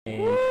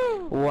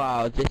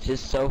Wow, this is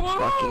so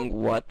fucking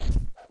what?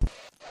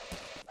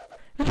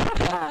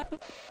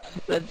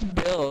 Let's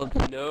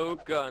build. No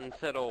guns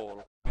at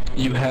all.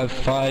 You have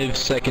 5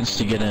 seconds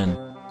to get in.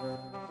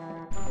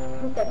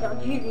 T'as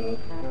perdu les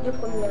 2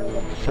 premières.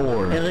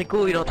 4,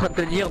 Enrico, il est en train de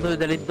te dire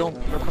d'aller dedans.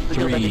 Il est en train de te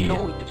dire d'aller Three.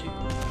 dedans, il te tue.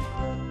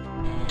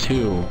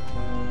 2,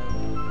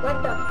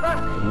 What the fuck?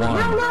 1. No,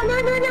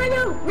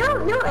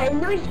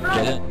 and no, it's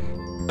Get it?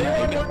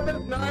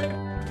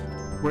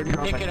 Where'd you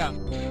Pick it up.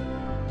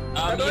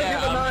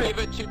 Give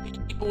it to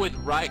people with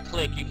right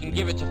click. You can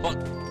give it to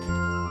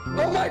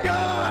Oh my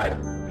god!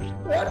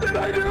 What did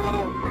I do?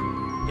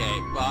 Okay,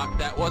 fuck,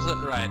 that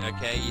wasn't right,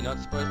 okay? You're not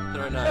supposed to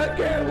throw I knives.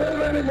 can't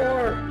live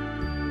anymore!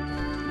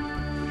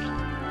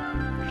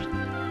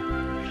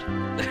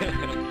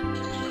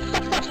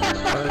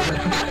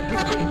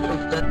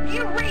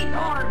 You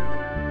retard!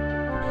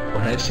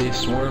 When I say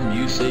swarm,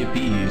 you say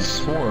bees.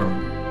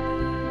 Swarm.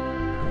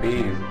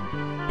 Bees.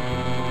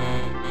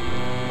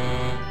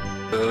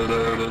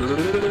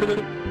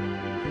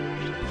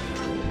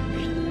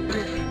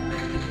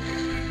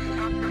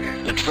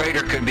 The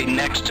traitor could be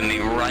next to me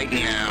right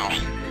now.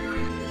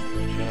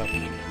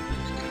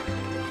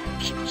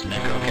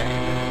 Snake, okay.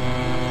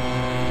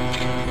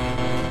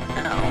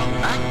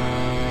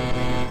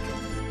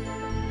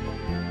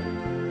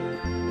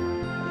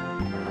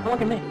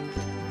 Look at me.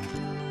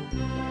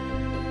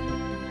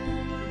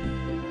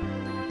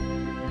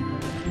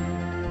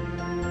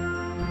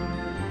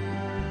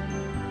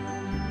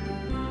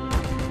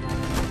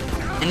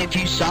 And if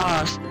you saw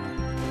us,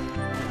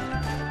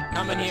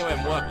 Come in here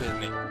and work with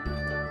me.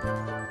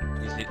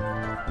 Is it?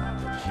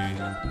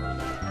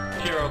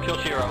 Chiro, kill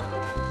Chiro.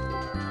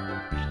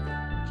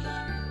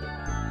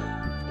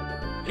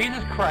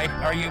 Jesus Christ,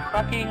 are you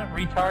fucking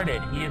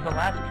retarded? He is the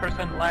last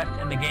person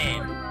left in the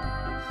game.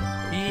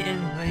 He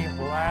is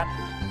the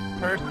last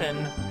person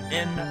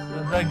in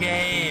the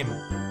game.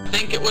 I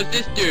think it was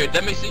this dude.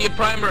 Let me see your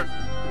primer.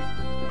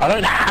 I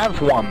don't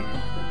have one.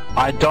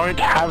 I don't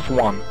have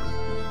one.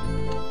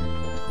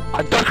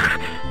 I don't.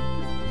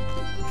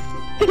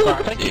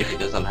 See if he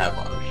doesn't have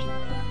one.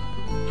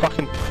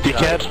 Fucking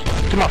dickhead.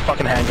 Give my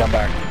fucking handgun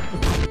back.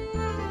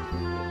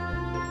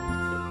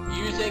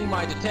 Using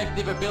my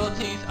detective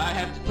abilities, I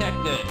have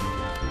detected.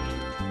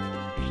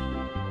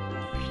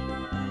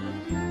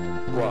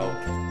 Whoa.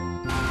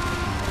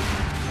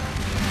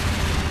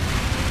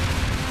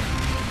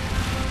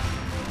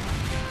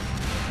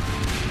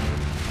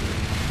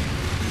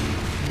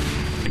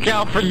 Look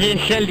out for the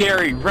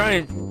incendiary,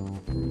 run!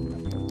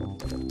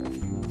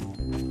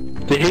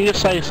 Did he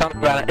just say something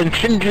about an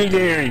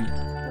incendiary?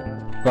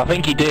 I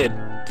think he did.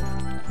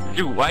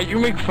 Dude, why you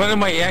make fun of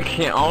my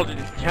accent all the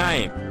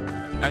time?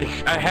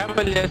 I have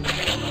a list.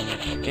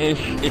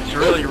 It's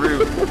really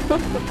rude.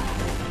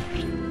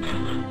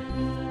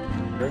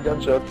 Hearing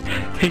gunshots.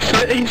 He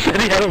said he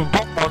had a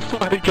bomb, I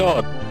swear to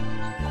God.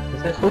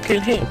 Look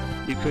at him.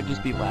 You could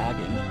just be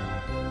lagging.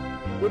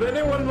 Would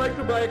anyone like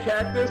to buy a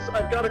cactus?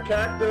 I've got a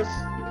cactus.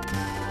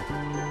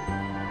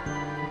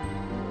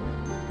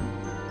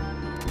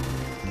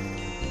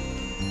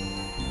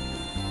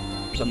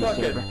 On the Fuck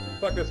it. server.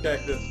 Fuck this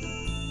cactus.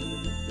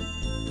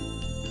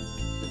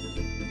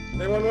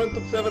 Anyone want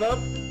some 7-Up?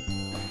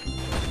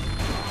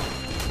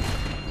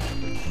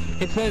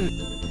 It says...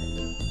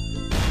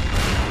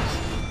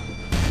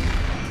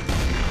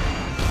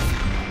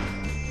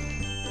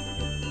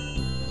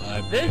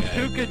 This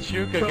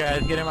Chuka guy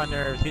is getting on my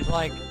nerves. He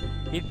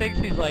thinks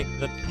he's like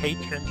the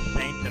patron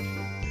saint of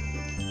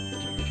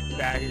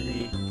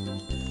douchebaggery.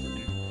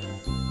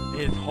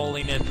 His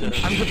holiness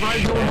is... I'm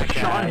surprised no one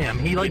shot him.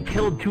 He like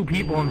killed 2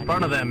 people in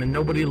front of them and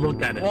nobody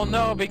looked at it. Well,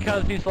 no,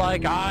 because he's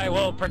like, I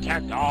will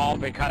protect all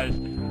because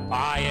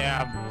I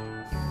am...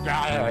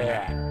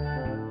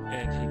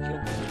 And he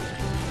killed me.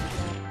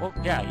 Well,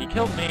 yeah, he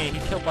killed me. He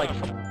killed like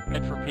some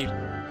for people.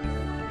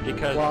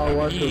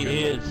 Because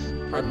he is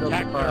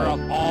protector of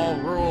all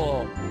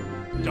rule.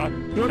 You know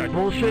what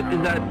bullshit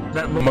is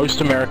that Most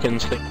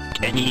Americans think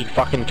any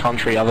fucking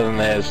country other than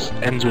theirs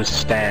ends with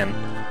Stan.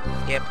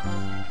 Yep.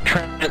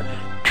 Tran,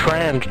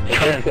 Stan.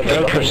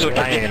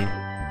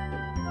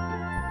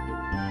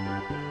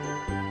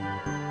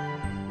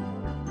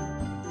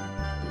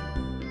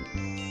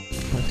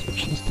 That's what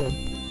she said.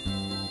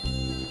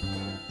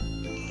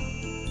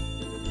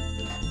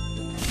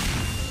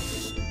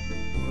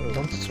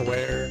 Don't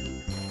swear.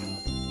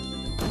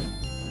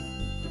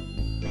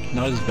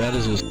 Not as bad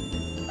as this.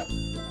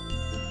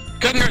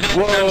 Couldn't resist,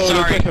 Whoa, I'm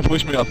sorry. that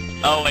push me up.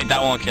 Oh wait,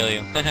 that won't kill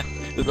you.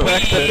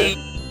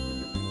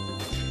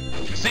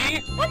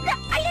 See? What the?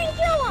 I didn't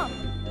kill him!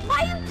 Why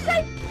you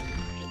guys?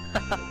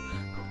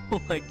 Oh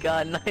my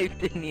god,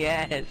 knifed in the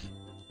ass.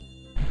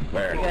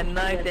 Where? I got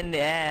knifed in the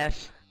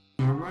ass.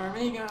 Where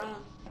we go,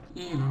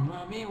 you know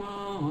where we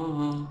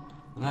want.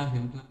 Life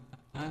in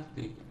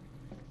plastic,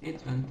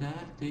 it's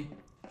fantastic.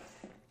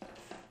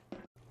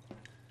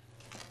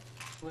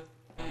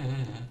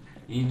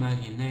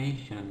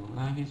 Imagination,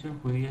 life is your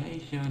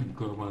creation.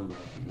 Go on,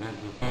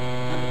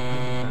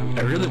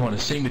 I really want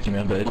to sing with you,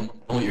 man, but I don't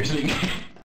know what you're singing.